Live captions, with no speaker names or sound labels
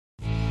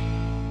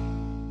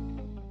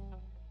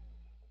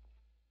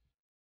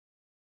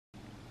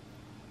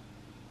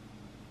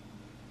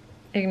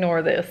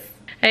Ignore this.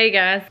 Hey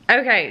guys.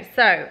 Okay,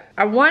 so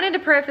I wanted to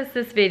preface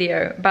this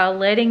video by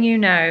letting you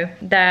know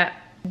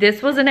that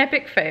this was an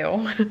epic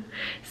fail.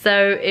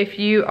 So if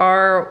you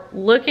are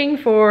looking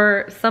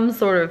for some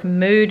sort of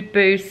mood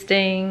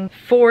boosting,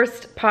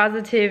 forced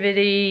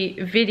positivity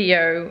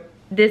video,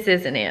 this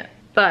isn't it.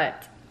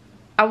 But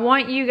I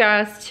want you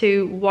guys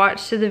to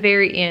watch to the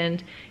very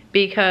end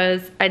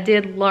because I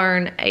did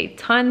learn a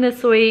ton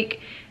this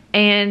week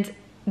and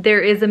there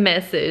is a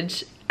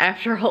message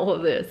after all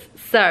of this.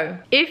 So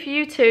if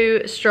you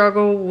too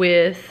struggle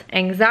with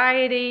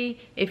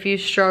anxiety, if you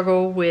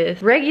struggle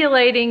with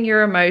regulating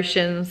your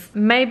emotions,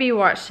 maybe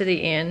watch to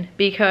the end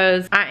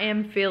because I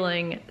am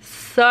feeling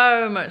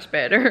so much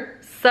better.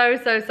 So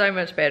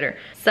much better.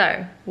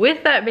 So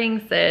with that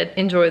being said,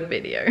 enjoy the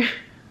video.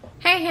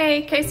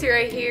 Hey, Casey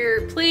Ray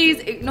here. Please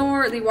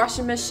ignore the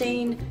washing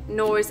machine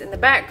noise in the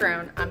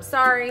background. I'm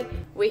sorry,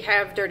 we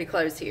have dirty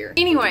clothes here.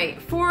 Anyway,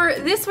 for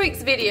this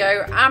week's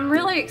video, I'm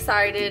really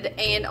excited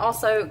and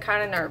also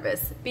kind of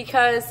nervous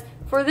because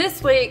for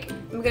this week,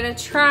 I'm gonna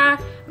try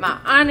my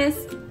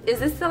honest, is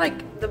this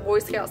like the Boy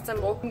Scout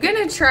symbol? I'm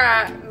gonna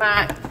try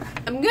my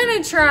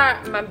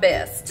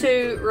best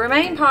to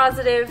remain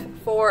positive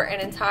for an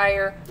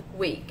entire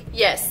week.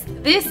 Yes,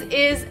 this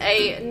is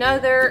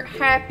another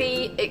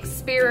happy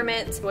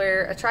experiment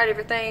where I try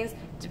different things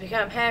to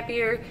become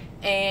happier,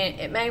 and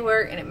it may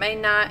work and it may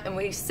not, and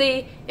we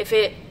see if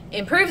it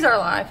improves our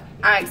life.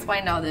 I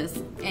explained all this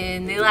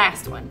in the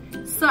last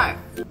one, so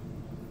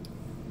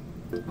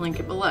link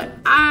it below.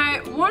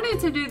 I wanted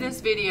to do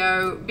this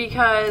video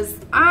because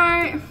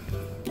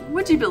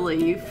would you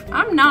believe,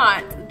 I'm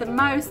not the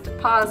most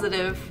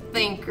positive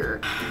thinker.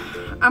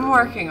 I'm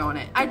working on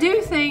it. I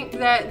do think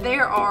that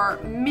there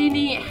are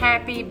many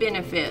happy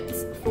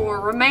benefits for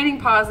remaining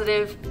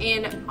positive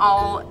in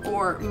all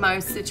or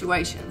most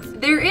situations.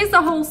 There is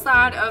a whole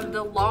side of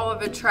the law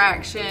of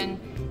attraction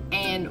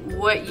and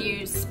what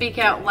you speak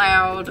out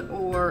loud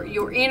or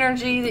your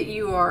energy that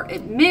you are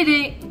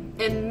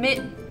emitting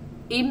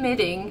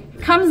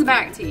comes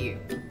back to you.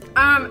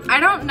 I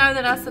don't know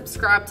that I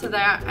subscribe to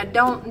that. I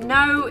don't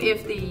know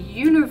if the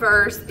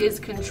universe is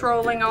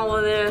controlling all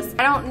of this.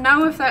 I don't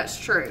know if that's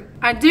true.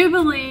 I do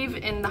believe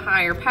in the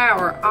higher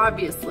power,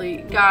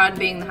 obviously, God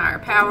being the higher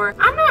power.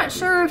 I'm not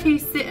sure if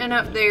he's sitting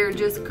up there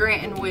just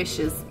granting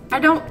wishes. I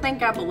don't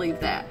think I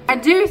believe that. I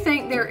do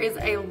think there is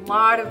a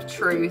lot of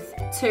truth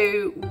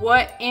to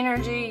what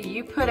energy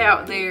you put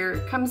out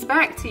there comes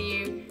back to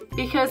you,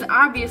 because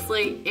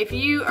obviously if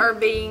you are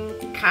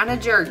being kind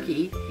of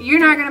jerky, you're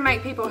not going to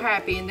make people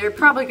happy and they're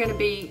probably going to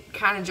be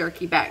kind of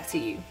jerky back to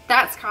you.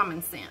 That's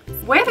common sense.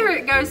 Whether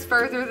it goes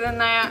further than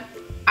that,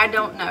 I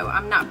don't know.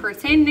 I'm not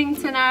pretending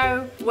to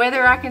know.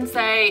 Whether I can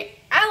say,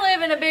 I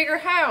live in a bigger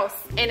house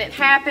and it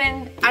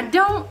happened, I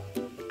don't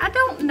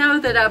know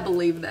that I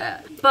believe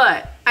that.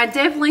 But I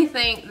definitely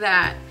think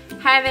that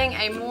having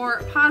a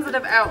more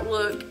positive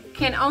outlook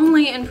can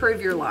only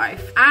improve your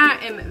life. I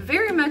am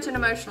very much an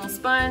emotional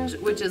sponge,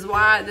 which is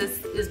why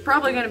this is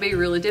probably going to be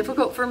really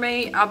difficult for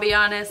me, I'll be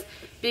honest,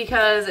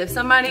 because if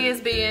somebody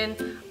is being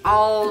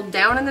all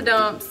down in the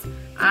dumps,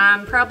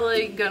 I'm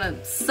probably going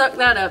to suck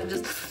that up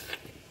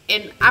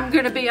and I'm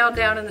going to be all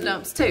down in the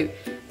dumps too.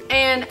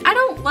 And I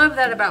don't love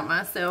that about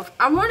myself.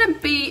 I want to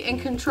be in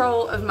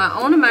control of my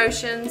own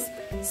emotions,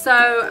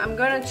 so I'm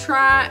going to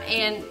try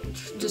and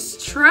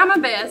just try my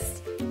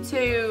best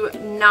to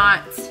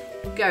not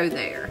go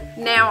there.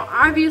 Now,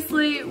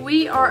 obviously,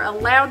 we are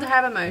allowed to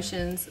have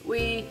emotions.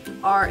 We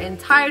are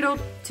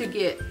entitled to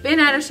get bent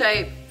out of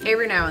shape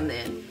every now and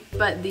then.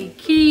 But the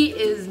key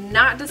is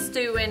not to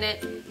stew in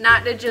it,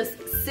 not to just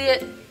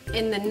sit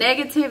in the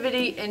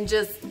negativity and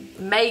just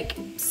make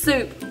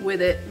soup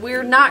with it.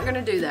 We're not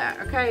gonna do that,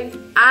 okay?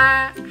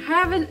 I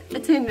have a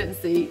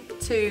tendency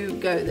to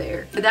go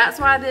there. That's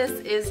why this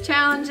is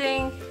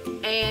challenging,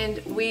 and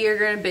we are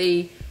gonna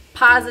be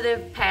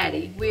positive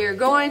Patty. We are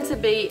going to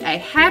be a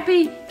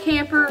happy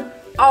camper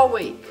all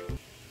week.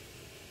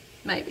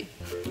 Maybe.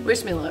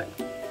 Wish me luck.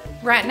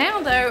 Right now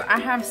though, I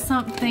have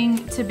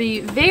something to be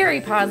very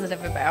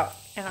positive about,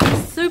 and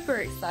I'm super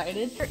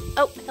excited.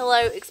 Oh,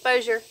 hello,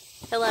 exposure.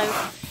 Hello.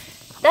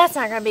 That's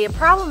not gonna be a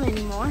problem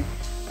anymore.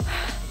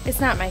 It's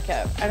not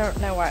makeup. I don't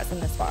know why it's in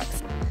this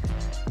box.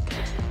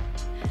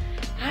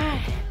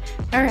 Hi.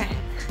 All right.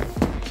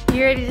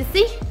 You ready to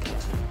see?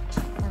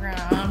 We're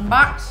gonna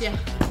unbox you.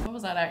 What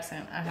was that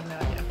accent? I have no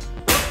idea.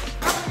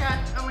 Oh my God,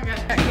 oh my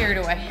God. Got carried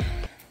away.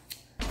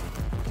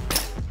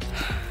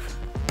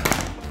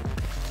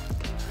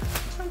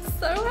 I'm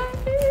so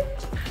happy.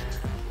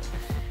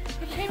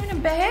 It came in a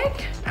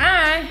bag.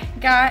 I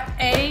got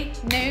a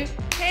new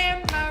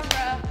camera.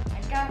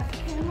 I got a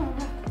camera.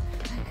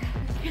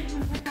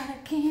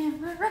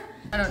 Camera.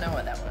 I don't know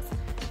what that was.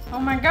 Oh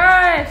my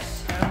gosh.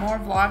 No more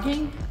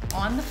vlogging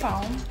on the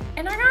phone.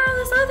 And I got all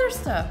this other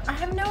stuff. I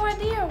have no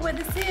idea what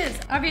this is.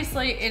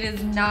 Obviously, it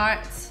is not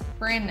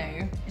brand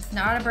new. It's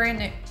not a brand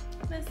new,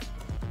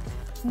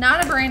 it's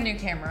not a brand new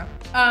camera.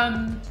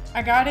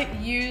 I got it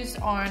used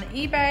on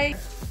eBay.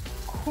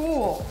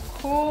 Cool,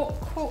 cool,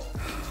 cool.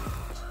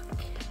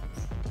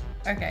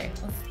 Okay,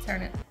 let's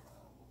turn it.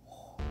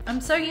 I'm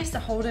so used to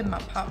holding my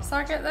pop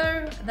socket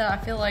though that I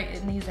feel like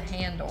it needs a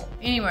handle.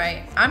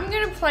 Anyway, I'm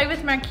gonna play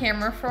with my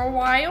camera for a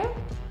while.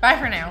 Bye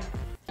for now.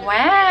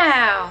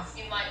 Wow,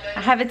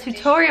 I have a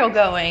tutorial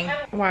going.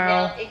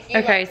 Wow.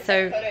 Okay,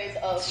 so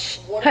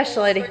hush,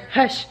 lady,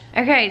 hush.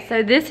 Okay,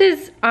 so this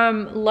is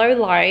low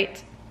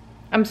light.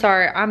 I'm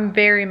sorry, I'm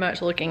very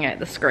much looking at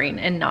the screen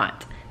and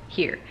not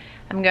here.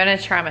 I'm gonna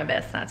try my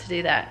best not to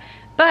do that.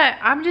 But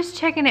I'm just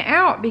checking it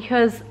out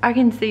because I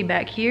can see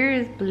back here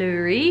is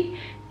blurry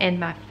and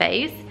my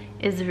face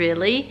is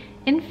really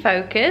in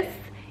focus.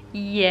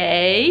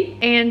 Yay.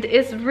 And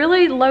it's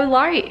really low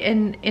light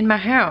in my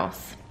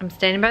house. I'm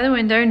standing by the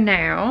window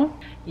now.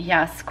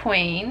 Yes,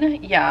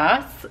 queen,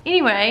 yes.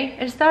 Anyway,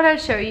 I just thought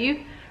I'd show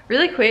you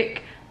really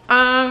quick.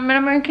 And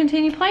I'm gonna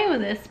continue playing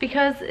with this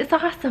because it's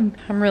awesome.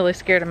 I'm really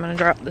scared I'm gonna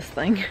drop this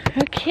thing.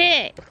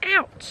 Okay,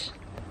 ouch,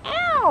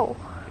 ow,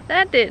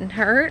 that didn't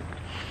hurt.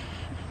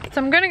 So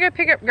I'm gonna go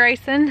pick up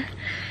Grayson.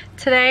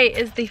 Today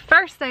is the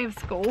first day of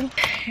school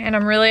and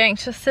I'm really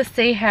anxious to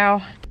see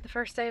how the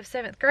first day of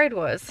 7th grade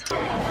was.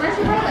 Where's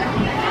your brother?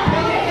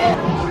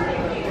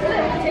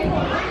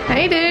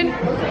 Hey dude,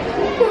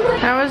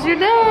 how was your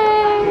day?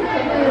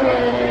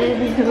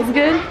 It was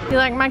good? You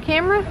like my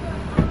camera?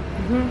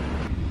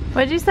 Mm-hmm.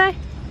 What'd you say?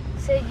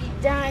 Said you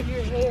dyed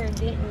your hair,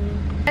 didn't you?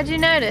 How'd you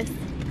notice?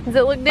 Does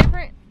it look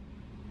different?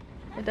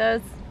 It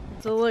does.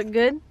 Does it look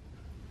good?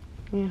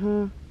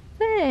 Mm-hmm.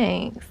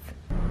 Thanks.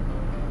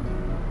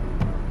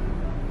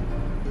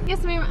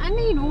 Yes ma'am, I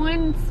need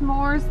one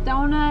s'mores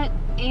donut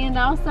and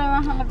also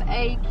I have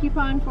a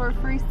coupon for a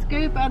free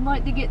scoop. I'd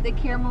like to get the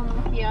caramel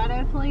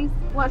macchiato, please.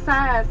 What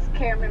size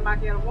caramel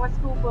macchiato? One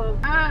scoop of?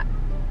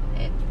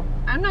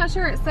 I'm not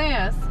sure it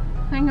says.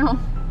 Hang on.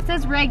 It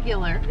says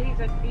regular. These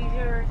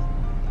yours.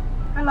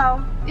 Hello.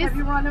 Have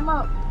you run them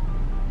up?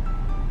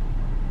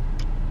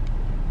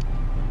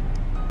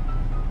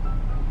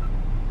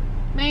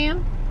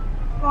 Ma'am?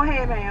 Go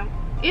ahead, ma'am.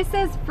 It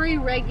says free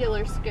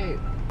regular scoop.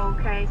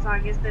 Okay, so I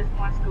guess that's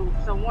one scoop.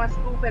 So one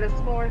scoop at a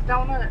s'mores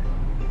donut?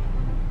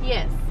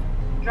 Yes.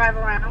 Drive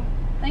around.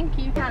 Thank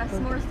you. Got a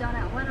s'mores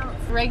donut. What else?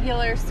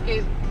 Regular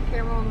scoop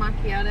caramel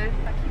macchiato.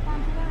 A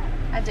coupon for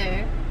that? I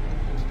do.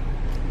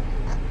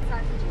 What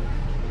size would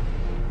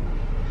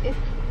you like?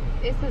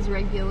 It says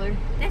regular.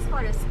 That's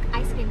for the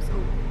ice cream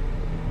scoop.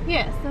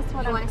 Yes, that's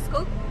what You want a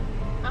scoop?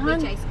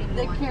 Which ice cream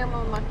The you want?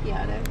 caramel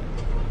macchiato.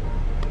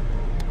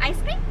 Ice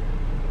cream?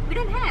 We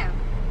don't have.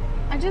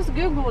 I just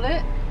googled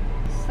it.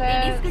 They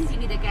Says,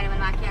 discontinued the caramel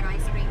macchiato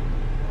ice cream.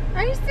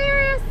 are you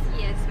serious?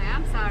 Yes,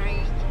 ma'am. I'm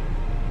sorry.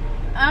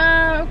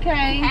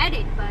 Okay. We had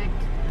it,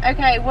 but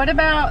Okay, what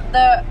about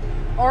the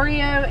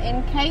Oreo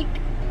and cake?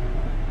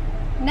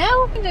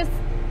 No?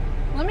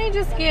 Let me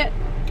just get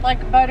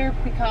like butter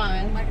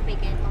pecan. butter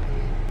pecan.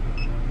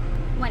 Okay.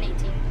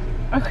 180.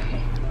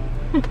 Okay.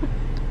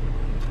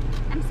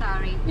 I'm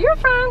sorry. You're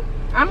fine.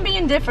 I'm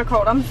being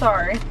difficult. I'm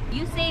sorry.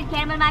 You say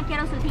caramel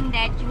macchiato, so think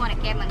that you want a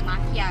caramel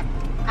macchiato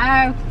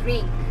Oh,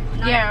 drink.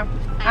 Not yeah.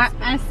 ice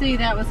cream. I see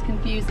that was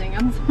confusing.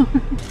 I'm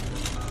sorry.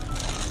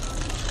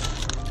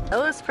 That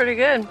looks pretty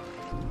good.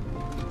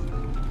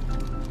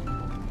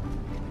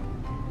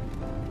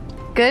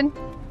 Good?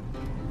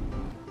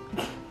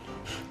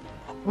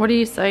 What are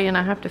you saying?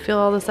 I have to fill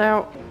all this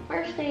out?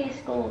 First day of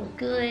school is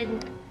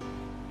good,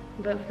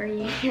 but for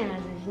you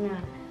guys it's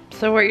not.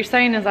 So what you're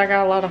saying is I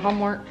got a lot of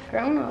homework?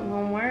 Grown-up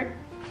homework.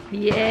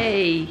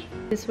 Yay.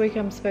 This week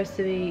I'm supposed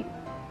to be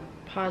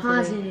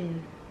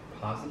Positive.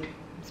 Positive?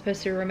 I'm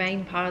supposed to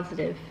remain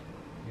positive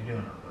You're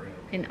doing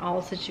a in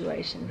all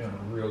situations. you're doing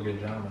a real good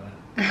job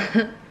of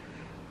that.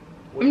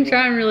 I'm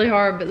trying really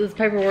hard, but this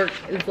paperwork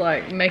is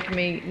like making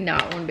me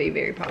not want to be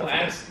very Well,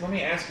 positive. let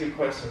me ask you a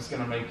question that's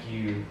going to make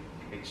you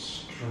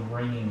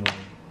extremely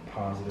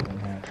positive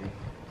and happy.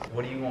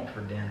 What do you want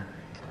for dinner?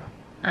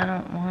 I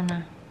don't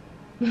wanna.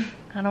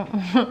 I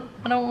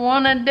don't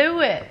wanna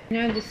do it.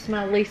 You know, this is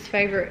my least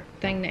favorite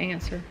thing to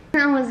answer.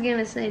 I was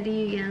gonna say, do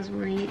you guys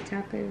want to eat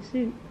taco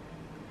soup?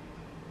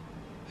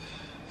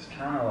 It's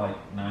kind of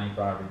like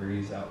 95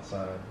 degrees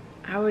outside.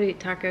 I would eat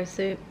taco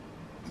soup.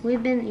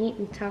 We've been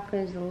eating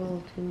tacos a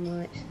little too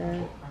much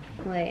though.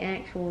 Like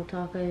actual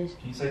tacos.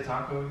 Can you say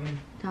taco again?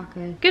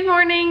 Tacos. Good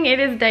morning. It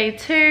is day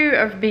 2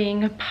 of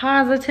being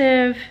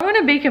positive. I want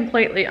to be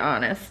completely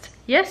honest.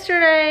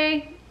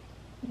 Yesterday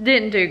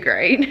didn't do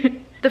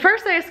great. The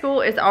first day of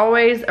school is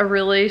always a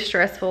really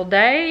stressful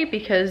day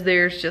because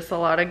there's just a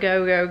lot of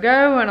go, go,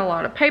 go and a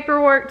lot of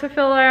paperwork to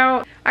fill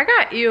out. I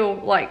got ill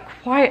like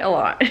quite a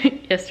lot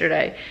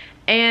yesterday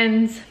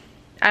and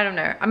I don't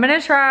know. I'm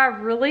gonna try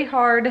really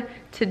hard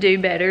to do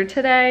better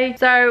today.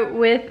 So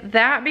with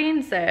that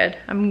being said,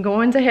 I'm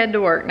going to head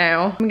to work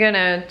now. I'm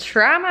gonna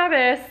try my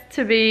best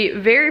to be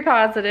very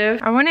positive.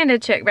 I wanted to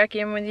check back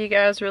in with you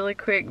guys really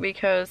quick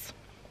because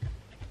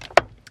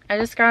I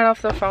just got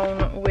off the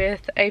phone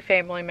with a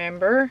family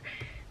member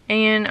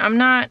and I'm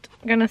not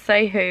gonna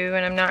say who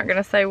and I'm not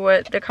gonna say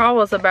what the call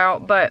was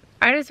about, but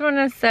I just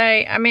wanna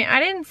say, I mean, I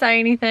didn't say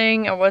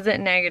anything, I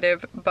wasn't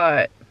negative,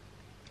 but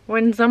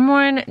when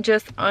someone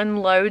just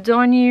unloads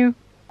on you,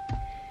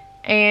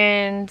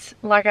 And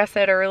like I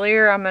said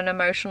earlier, I'm an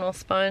emotional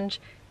sponge.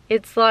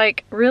 It's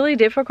like really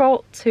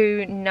difficult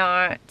to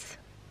not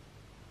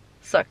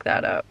suck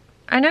that up.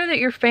 I know that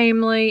you're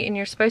family and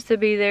you're supposed to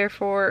be there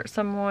for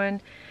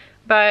someone,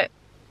 but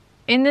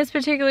in this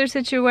particular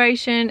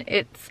situation,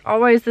 it's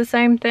always the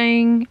same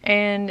thing,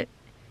 and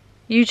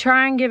you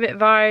try and give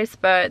advice,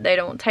 but they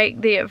don't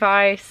take the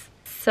advice.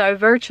 So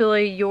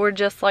virtually you're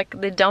just like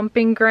the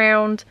dumping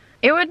ground.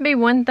 It would be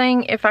one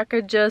thing if I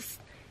could just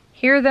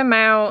hear them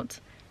out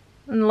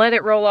and let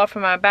it roll off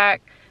of my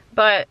back,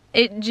 but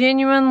it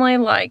genuinely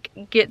like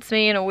gets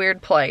me in a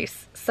weird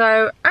place.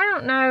 So I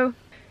don't know.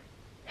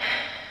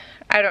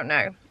 I don't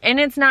know. And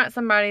it's not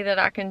somebody that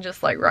I can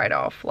just like write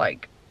off.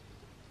 Like,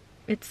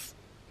 it's,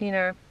 you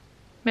know,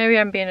 maybe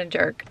I'm being a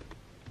jerk.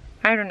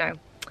 I don't know.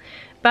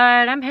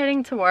 But I'm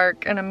heading to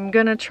work and I'm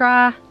gonna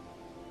try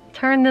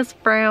turn this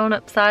frown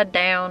upside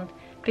down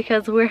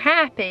because we're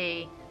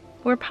happy.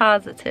 We're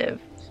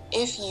positive.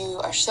 If you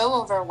are so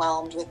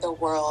overwhelmed with the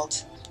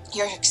world,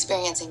 you're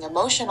experiencing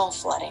emotional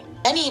flooding,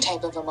 any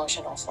type of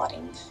emotional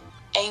flooding,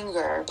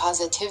 anger,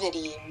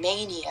 positivity,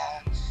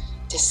 mania,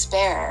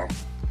 despair,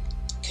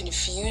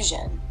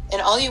 confusion.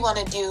 And all you want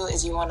to do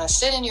is you want to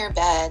sit in your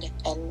bed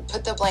and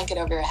put the blanket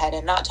over your head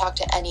and not talk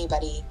to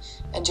anybody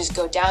and just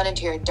go down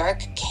into your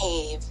dark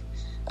cave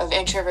of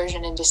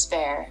introversion and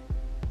despair.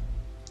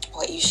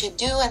 What you should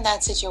do in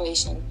that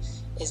situation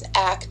is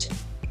act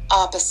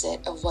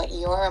opposite of what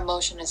your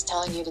emotion is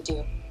telling you to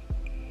do.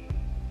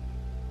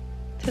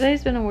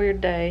 Today's been a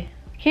weird day.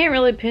 Can't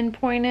really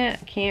pinpoint it.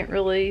 Can't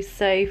really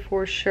say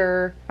for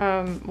sure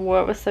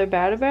what was so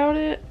bad about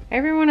it.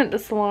 Everyone at the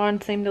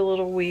salon seemed a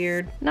little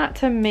weird. Not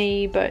to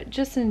me, but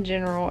just in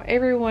general.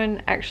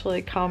 Everyone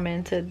actually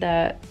commented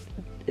that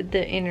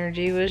the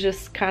energy was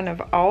just kind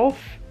of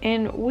off,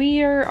 and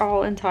we are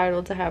all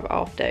entitled to have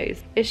off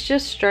days. It's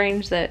just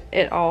strange that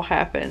it all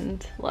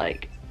happened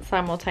like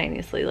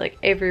simultaneously, like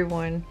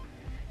everyone.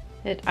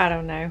 I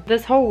don't know.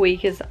 This whole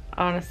week has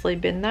honestly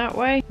been that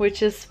way,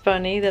 which is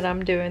funny that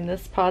I'm doing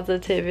this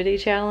positivity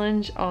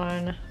challenge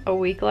on a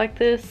week like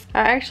this. I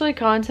actually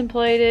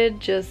contemplated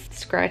just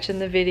scratching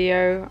the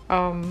video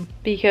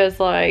because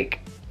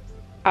like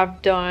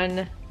I've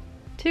done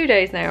 2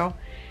 days now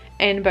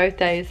and both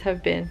days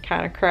have been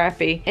kind of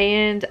crappy,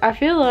 and I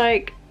feel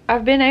like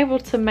I've been able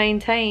to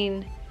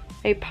maintain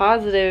a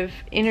positive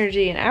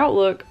energy and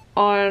outlook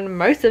on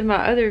most of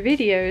my other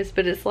videos,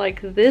 but it's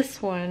like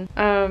this one,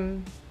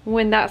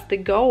 when that's the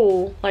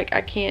goal, like I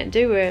can't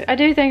do it. I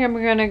do think I'm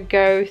gonna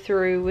go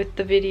through with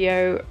the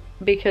video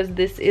because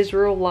this is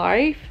real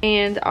life,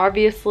 and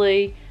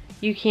obviously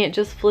you can't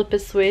just flip a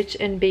switch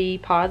and be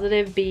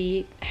positive,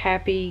 be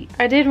happy.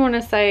 I did want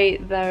to say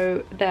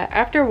though that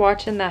after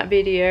watching that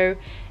video,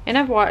 and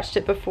I've watched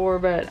it before,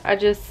 but I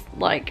just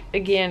like,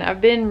 again,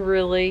 I've been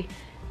really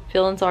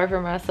feeling sorry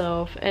for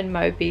myself and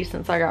mopey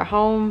since I got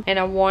home, and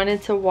I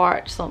wanted to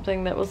watch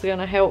something that was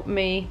gonna help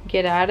me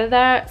get out of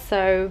that.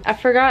 So I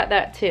forgot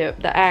that tip,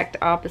 the act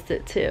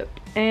opposite tip.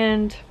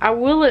 And I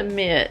will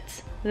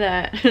admit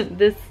that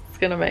this is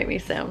gonna make me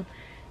sound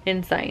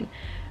insane,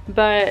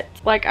 but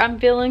like I'm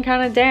feeling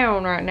kind of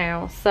down right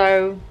now.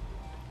 So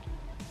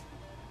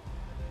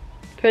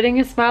putting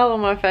a smile on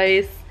my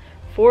face,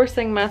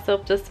 forcing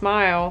myself to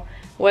smile,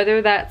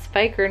 whether that's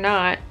fake or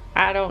not,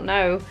 I don't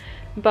know,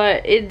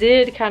 but it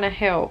did kind of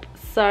help.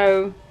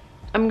 So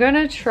I'm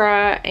gonna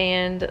try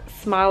and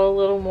smile a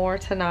little more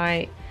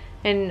tonight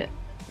and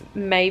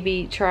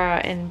maybe try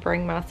and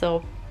bring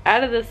myself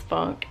out of this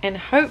funk, and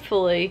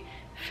hopefully,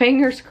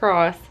 fingers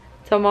crossed,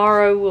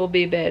 tomorrow will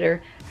be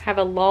better. I have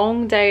a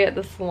long day at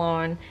the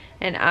salon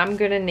and I'm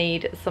gonna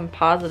need some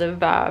positive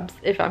vibes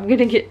if I'm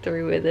gonna get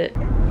through with it.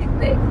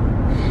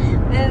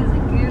 That was a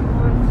good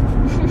one.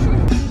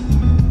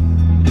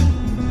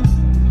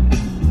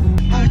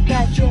 I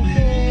got your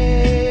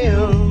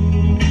hell.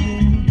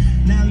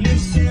 Now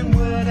listen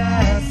what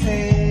I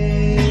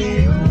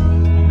say.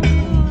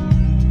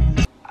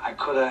 I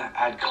could have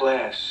had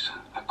class.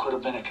 I could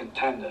have been a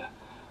contender.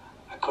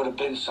 I could have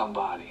been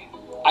somebody.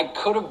 I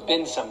could have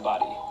been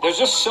somebody. There's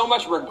just so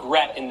much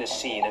regret in this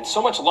scene and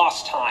so much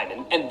lost time,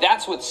 and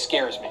that's what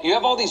scares me. You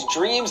have all these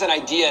dreams and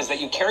ideas that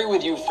you carry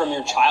with you from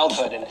your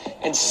childhood,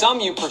 and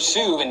some you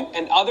pursue,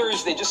 and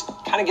others, they just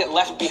kind of get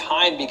left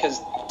behind because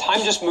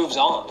time just moves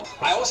on.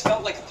 I always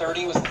felt like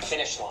 30 was the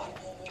finish line.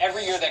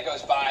 Every year that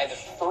goes by, the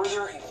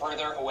further and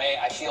further away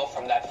I feel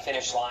from that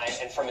finish line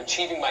and from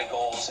achieving my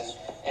goals,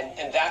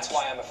 and that's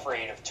why I'm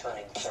afraid of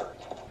turning 30.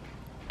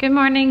 Good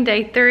morning,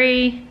 day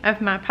 3 of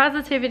my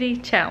positivity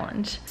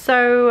challenge.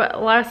 So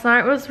last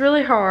night was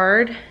really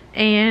hard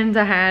and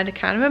I had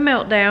kind of a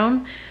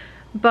meltdown,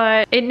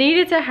 but it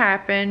needed to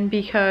happen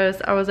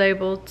because I was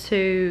able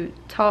to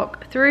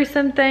talk through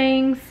some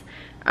things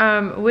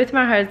with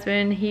my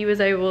husband. He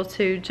was able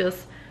to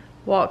just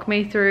walk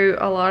me through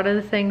a lot of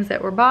the things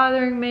that were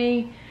bothering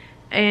me,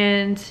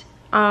 and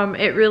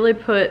it really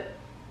put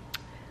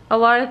a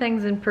lot of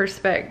things in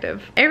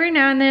perspective. Every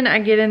now and then I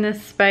get in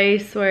this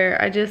space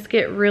where I just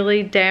get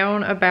really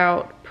down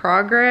about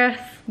progress,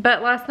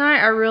 but last night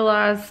I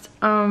realized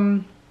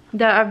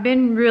that I've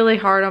been really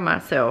hard on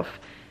myself,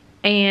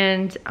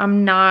 and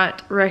I'm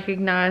not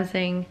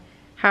recognizing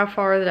how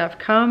far that I've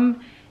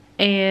come,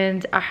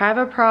 and I have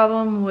a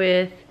problem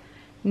with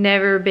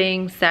never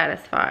being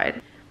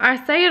satisfied.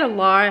 I say it a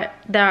lot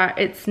that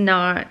it's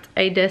not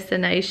a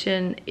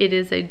destination, it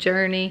is a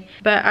journey,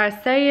 but I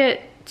say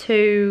it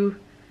to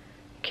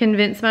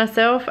convince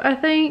myself, I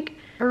think.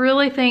 I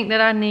really think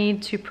that I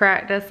need to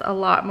practice a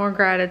lot more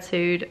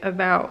gratitude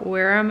about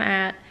where I'm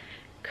at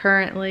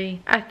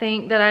currently. I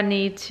think that I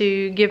need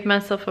to give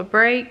myself a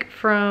break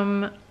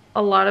from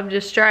a lot of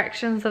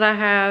distractions that I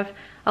have,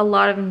 a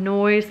lot of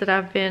noise that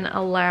I've been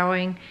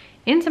allowing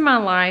into my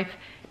life,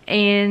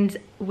 and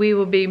we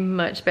will be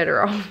much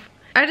better off.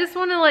 I just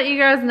want to let you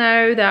guys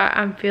know that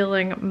I'm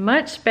feeling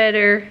much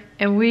better,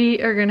 and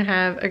we are going to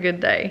have a good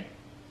day.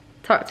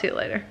 Talk to you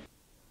later.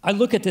 I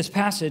look at this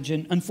passage,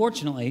 and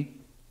unfortunately,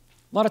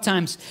 a lot of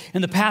times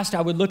in the past,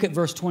 I would look at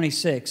verse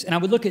 26, and I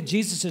would look at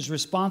Jesus'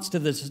 response to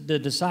the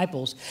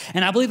disciples,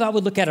 and I believe I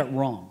would look at it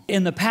wrong.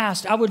 In the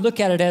past, I would look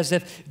at it as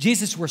if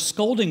Jesus were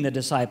scolding the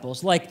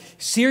disciples. Like,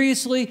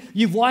 seriously,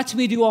 you've watched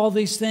me do all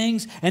these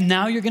things, and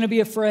now you're going to be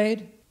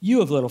afraid? You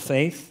have little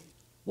faith.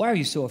 Why are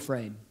you so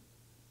afraid?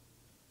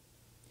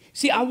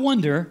 See, I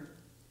wonder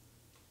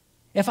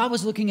if I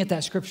was looking at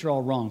that scripture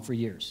all wrong for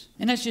years.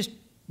 And that's just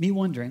me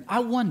wondering. I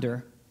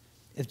wonder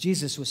if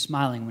Jesus was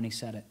smiling when he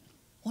said it.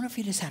 I wonder if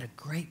he just had a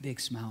great big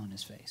smile on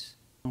his face.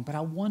 But I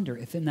wonder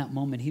if in that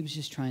moment he was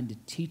just trying to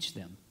teach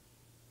them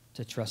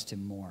to trust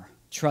him more,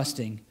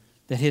 trusting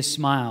that his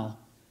smile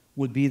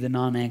would be the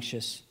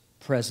non-anxious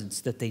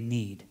presence that they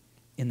need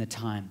in the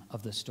time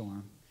of the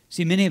storm.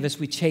 See, many of us,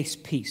 we chase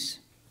peace.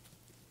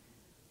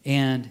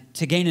 And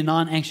to gain a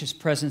non-anxious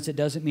presence, it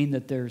doesn't mean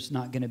that there's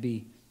not going to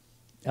be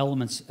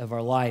elements of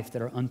our life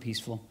that are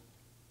unpeaceful.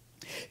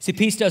 See,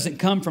 peace doesn't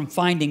come from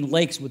finding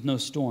lakes with no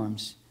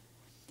storms.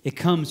 It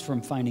comes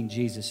from finding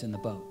Jesus in the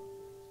boat.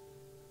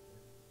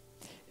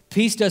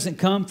 Peace doesn't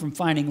come from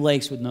finding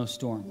lakes with no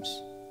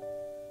storms.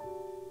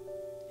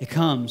 It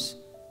comes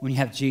when you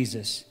have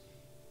Jesus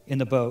in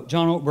the boat.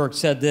 John Ortberg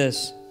said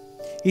this.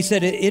 He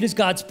said, it is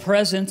God's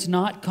presence,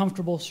 not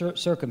comfortable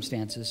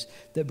circumstances,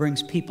 that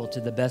brings people to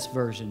the best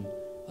version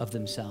of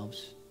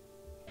themselves.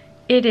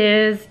 It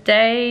is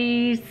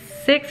day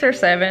 6 or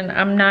 7.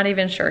 I'm not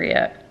even sure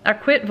yet. I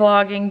quit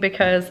vlogging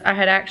because I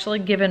had actually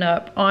given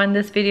up on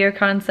this video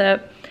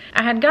concept.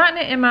 I had gotten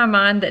it in my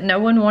mind that no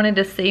one wanted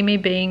to see me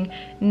being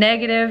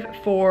negative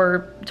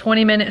for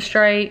 20 minutes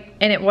straight,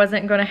 and it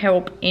wasn't going to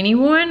help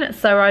anyone,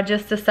 so I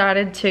just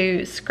decided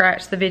to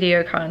scratch the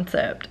video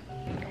concept.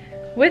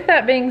 With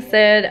that being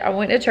said, I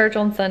went to church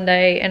on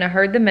Sunday and I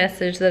heard the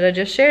message that I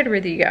just shared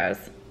with you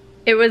guys.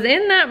 It was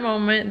in that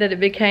moment that it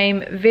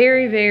became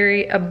very,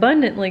 very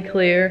abundantly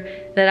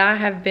clear that I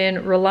have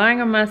been relying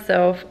on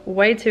myself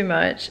way too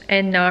much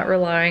and not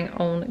relying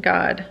on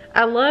God.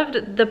 I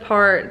loved the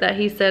part that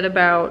he said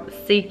about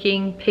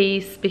seeking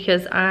peace,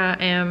 because I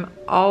am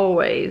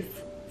always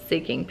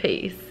seeking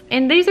peace.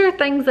 And these are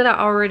things that I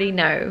already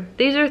know.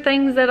 These are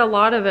things that a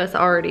lot of us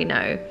already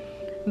know.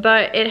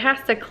 But it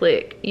has to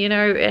click, you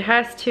know, it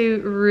has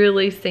to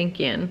really sink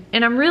in.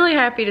 And I'm really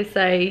happy to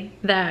say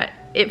that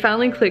it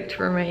finally clicked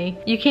for me.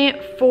 You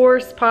can't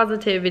force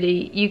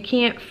positivity. You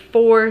can't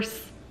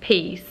force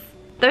peace.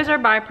 Those are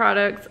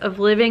byproducts of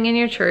living in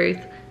your truth,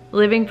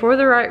 living for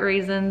the right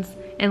reasons,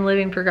 and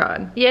living for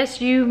God.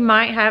 Yes, you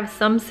might have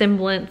some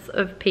semblance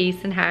of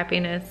peace and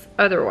happiness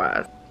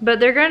otherwise, but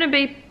they're going to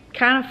be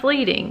kind of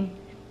fleeting.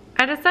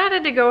 I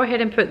decided to go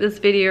ahead and put this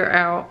video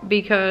out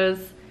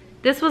because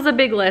this was a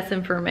big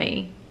lesson for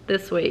me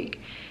this week.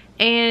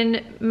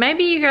 And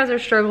maybe you guys are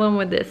struggling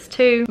with this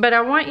too, but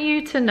I want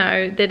you to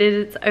know that it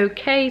is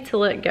okay to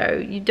let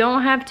go. You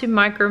don't have to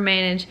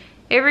micromanage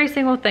every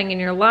single thing in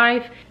your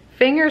life.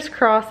 Fingers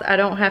crossed I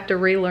don't have to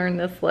relearn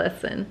this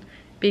lesson,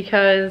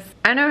 because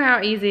I know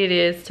how easy it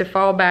is to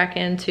fall back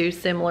into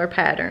similar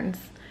patterns.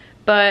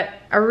 But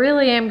I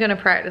really am going to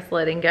practice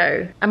letting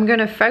go. I'm going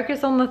to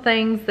focus on the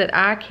things that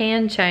I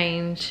can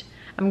change.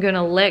 I'm going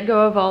to let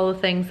go of all the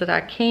things that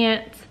I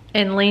can't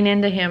and lean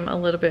into him a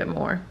little bit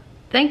more.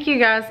 Thank you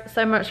guys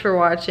so much for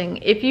watching.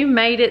 If you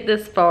made it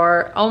this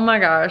far, oh my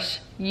gosh,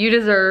 you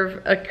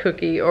deserve a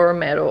cookie or a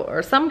medal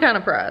or some kind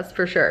of prize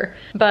for sure.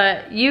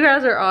 But you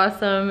guys are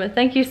awesome.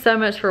 Thank you so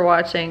much for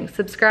watching.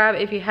 Subscribe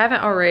if you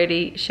haven't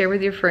already. Share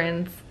with your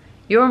friends.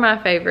 You're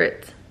my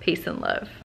favorites. Peace and love.